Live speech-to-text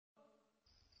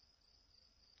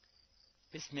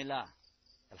Bismillah.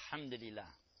 Alhamdulillah.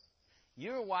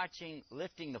 You're watching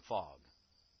Lifting the Fog,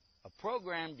 a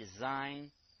program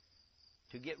designed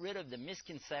to get rid of the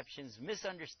misconceptions,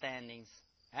 misunderstandings,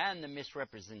 and the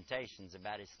misrepresentations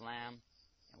about Islam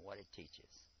and what it teaches.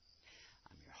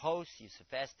 I'm your host, Yusuf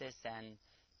Estes, and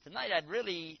tonight I'd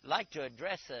really like to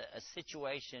address a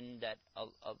situation that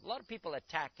a lot of people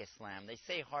attack Islam. They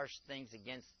say harsh things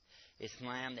against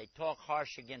Islam. They talk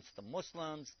harsh against the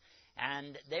Muslims,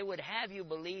 and they would have you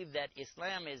believe that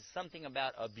Islam is something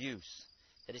about abuse,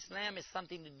 that Islam is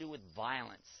something to do with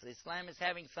violence, Islam is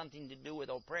having something to do with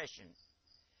oppression.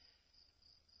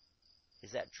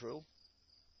 Is that true?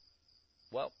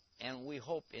 Well, and we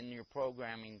hope in your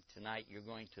programming tonight you're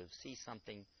going to see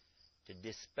something to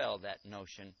dispel that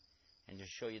notion and to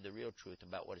show you the real truth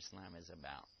about what Islam is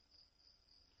about.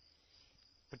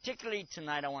 Particularly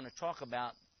tonight I want to talk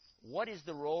about what is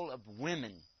the role of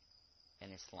women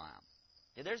in Islam.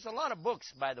 There's a lot of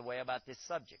books, by the way, about this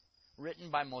subject, written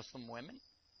by Muslim women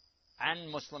and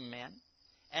Muslim men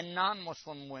and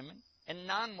non-Muslim women and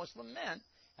non-Muslim men,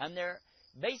 and they're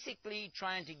basically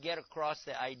trying to get across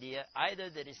the idea either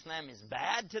that Islam is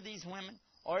bad to these women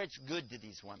or it's good to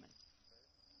these women.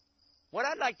 What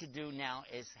I'd like to do now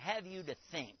is have you to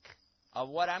think of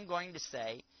what I'm going to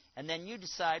say, and then you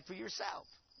decide for yourself.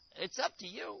 It's up to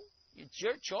you. It's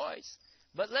your choice.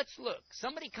 But let's look.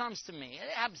 Somebody comes to me.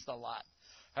 It happens a lot.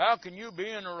 How can you be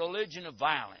in a religion of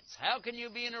violence? How can you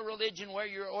be in a religion where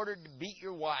you're ordered to beat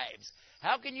your wives?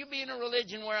 How can you be in a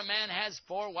religion where a man has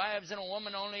 4 wives and a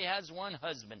woman only has 1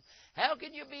 husband? How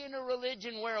can you be in a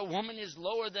religion where a woman is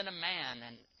lower than a man,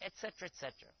 and et cetera, et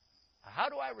cetera? How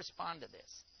do I respond to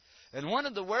this? And one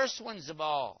of the worst ones of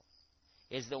all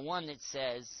is the one that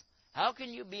says, how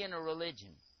can you be in a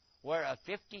religion where a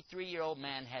 53-year-old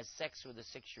man has sex with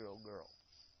a 6-year-old girl?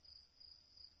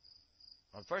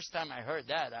 Well, the first time I heard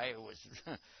that, I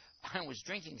was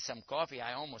drinking some coffee.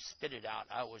 I almost spit it out.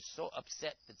 I was so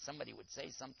upset that somebody would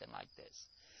say something like this.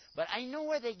 But I know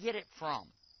where they get it from,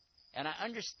 and I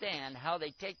understand how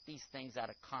they take these things out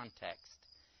of context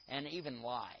and even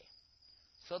lie.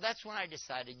 So that's when I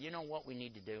decided, you know what we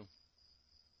need to do?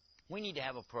 We need to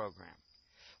have a program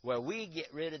where we get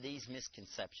rid of these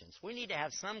misconceptions. We need to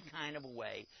have some kind of a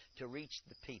way to reach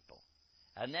the people.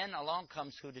 And then along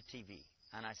comes Huda TV.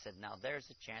 And I said, now there's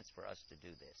a chance for us to do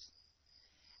this.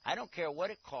 I don't care what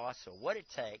it costs or what it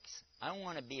takes. I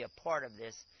want to be a part of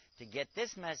this to get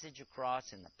this message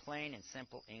across in the plain and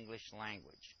simple English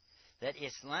language. That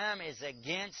Islam is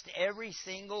against every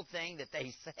single thing that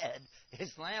they said.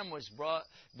 Islam was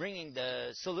bringing the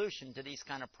solution to these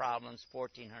kind of problems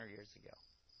 1,400 years ago.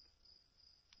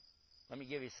 Let me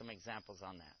give you some examples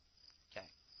on that. Okay.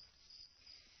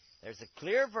 There's a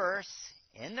clear verse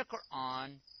in the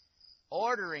Quran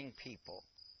ordering people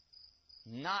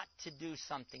not to do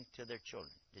something to their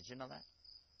children. Did you know that?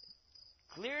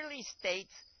 Clearly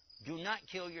states, do not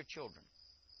kill your children.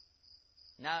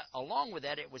 Now, along with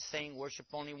that, it was saying worship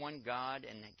only one God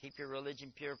and keep your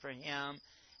religion pure for Him.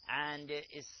 And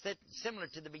it's similar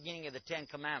to the beginning of the 10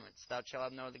 Commandments. Thou shalt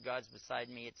have no other gods beside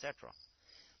me, etc.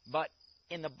 But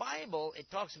in the Bible, it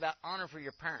talks about honor for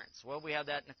your parents. Well, we have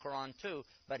that in the Quran too.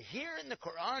 But here in the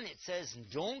Quran, it says,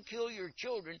 don't kill your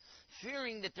children,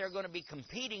 fearing that they're going to be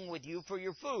competing with you for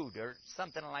your food or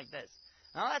something like this.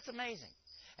 Now, that's amazing.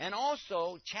 And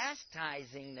also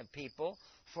chastising the people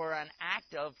for an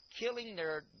act of killing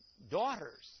their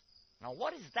daughters. Now,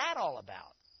 what is that all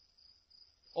about?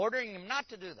 Ordering them not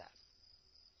to do that.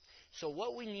 So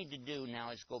what we need to do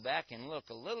now is go back and look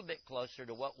a little bit closer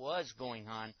to what was going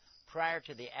on prior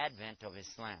to the advent of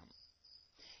Islam.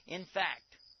 In fact,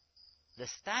 the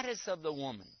status of the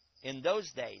woman in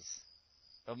those days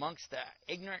amongst the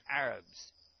ignorant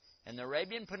Arabs in the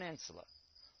Arabian Peninsula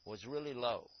was really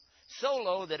low. So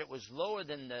low that it was lower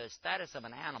than the status of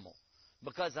an animal,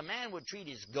 because a man would treat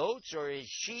his goats or his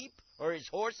sheep or his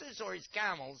horses or his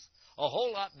camels a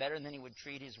whole lot better than he would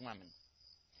treat his women.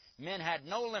 Men had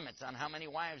no limits on how many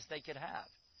wives they could have,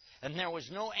 and there was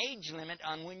no age limit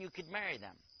on when you could marry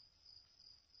them.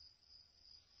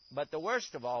 But the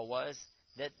worst of all was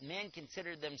that men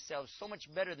considered themselves so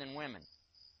much better than women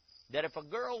that if a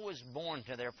girl was born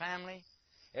to their family,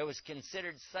 it was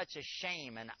considered such a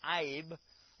shame, an aib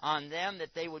on them,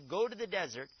 that they would go to the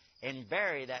desert and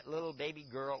bury that little baby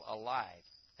girl alive.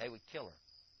 They would kill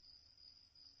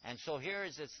her. And so here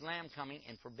is Islam coming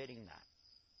and forbidding that.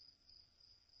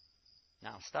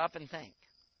 Now stop and think.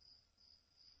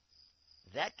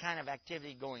 That kind of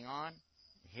activity going on,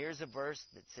 here's a verse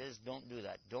that says don't do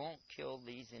that. Don't kill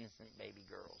these innocent baby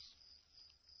girls.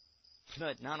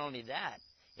 But not only that,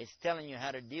 it's telling you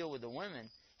how to deal with the women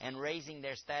and raising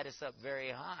their status up very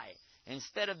high.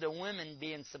 Instead of the women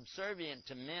being subservient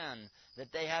to men,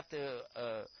 that they have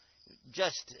to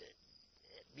just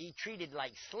be treated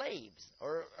like slaves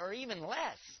or even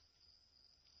less.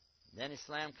 Then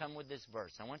Islam come with this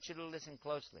verse. I want you to listen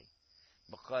closely,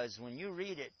 because when you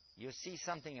read it, you'll see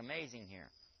something amazing here.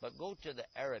 But go to the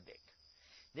Arabic.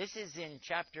 This is in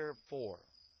chapter 4,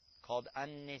 called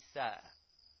An-Nisa.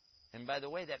 And by the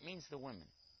way, that means the women.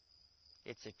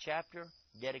 It's a chapter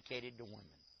dedicated to women.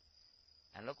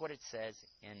 And look what it says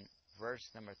in verse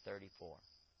number 34.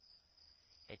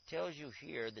 It tells you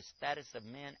here the status of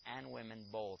men and women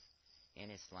both in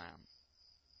Islam.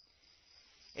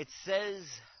 It says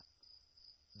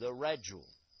the rajul.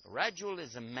 Rajul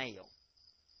is a male.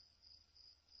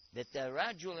 That the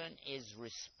rajulan is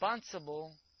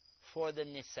responsible for the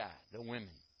nisa, the women,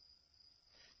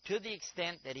 to the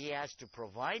extent that he has to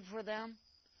provide for them,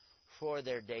 for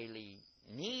their daily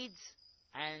needs,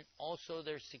 and also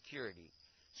their security.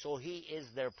 So he is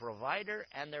their provider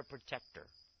and their protector.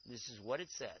 This is what it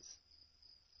says.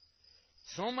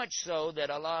 So much so that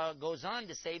Allah goes on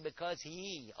to say, because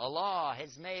He, Allah,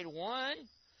 has made one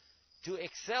to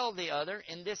excel the other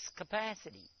in this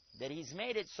capacity. That He's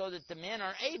made it so that the men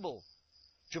are able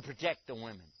to protect the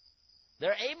women.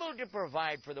 They're able to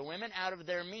provide for the women out of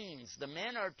their means. The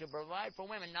men are to provide for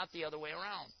women, not the other way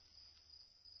around.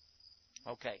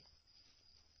 Okay.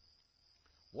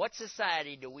 What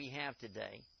society do we have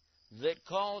today that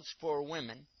calls for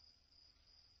women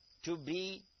to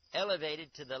be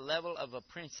elevated to the level of a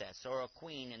princess or a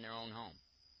queen in their own home?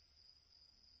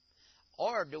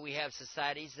 Or do we have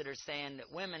societies that are saying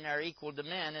that women are equal to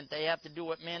men and they have to do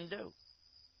what men do?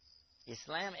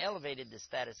 Islam elevated the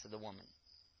status of the woman,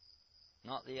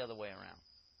 not the other way around.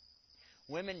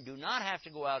 Women do not have to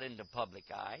go out into public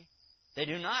eye. They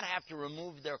do not have to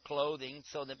remove their clothing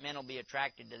so that men will be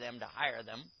attracted to them to hire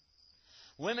them.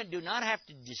 Women do not have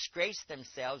to disgrace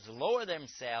themselves, lower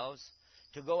themselves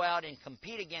to go out and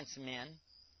compete against men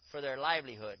for their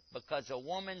livelihood, because a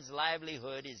woman's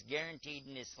livelihood is guaranteed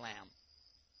in Islam.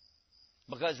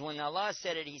 Because when Allah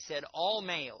said it, He said all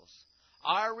males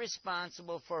are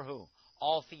responsible for who?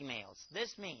 All females.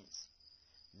 This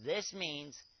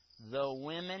means the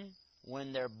women,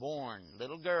 when they're born,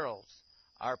 little girls,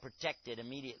 are protected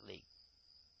immediately.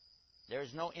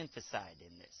 There's no infanticide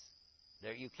in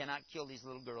this. You cannot kill these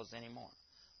little girls anymore.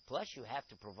 Plus, you have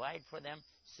to provide for them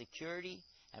security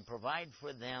and provide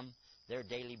for them their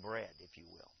daily bread, if you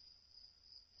will.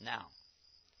 Now,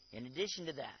 in addition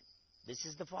to that, this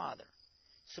is the father.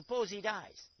 Suppose he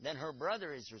dies, then her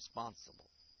brother is responsible.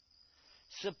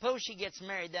 Suppose she gets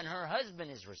married, then her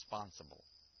husband is responsible.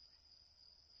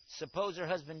 Suppose her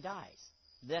husband dies,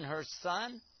 then her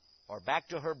son, or back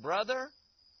to her brother,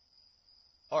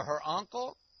 or her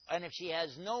uncle, and if she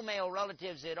has no male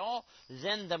relatives at all,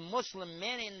 then the Muslim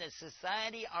men in the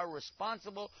society are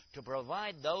responsible to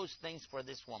provide those things for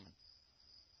this woman.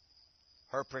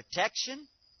 Her protection,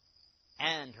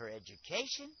 and her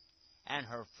education, and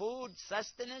her food,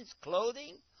 sustenance,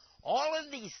 clothing, all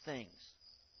of these things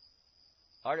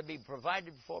are to be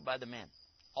provided for by the men.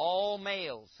 All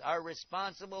males are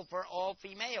responsible for all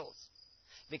females,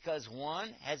 because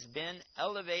one has been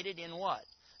elevated in what?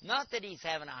 Not that he's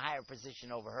having a higher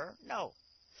position over her, no.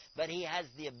 But he has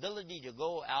the ability to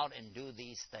go out and do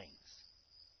these things.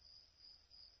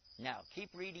 Now, keep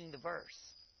reading the verse,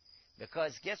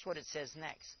 because guess what it says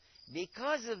next?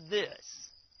 Because of this,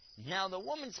 now the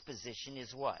woman's position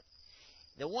is what?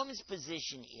 The woman's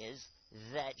position is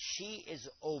that she is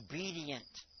obedient.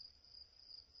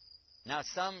 Now,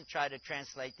 some try to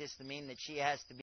translate this to mean that she has to be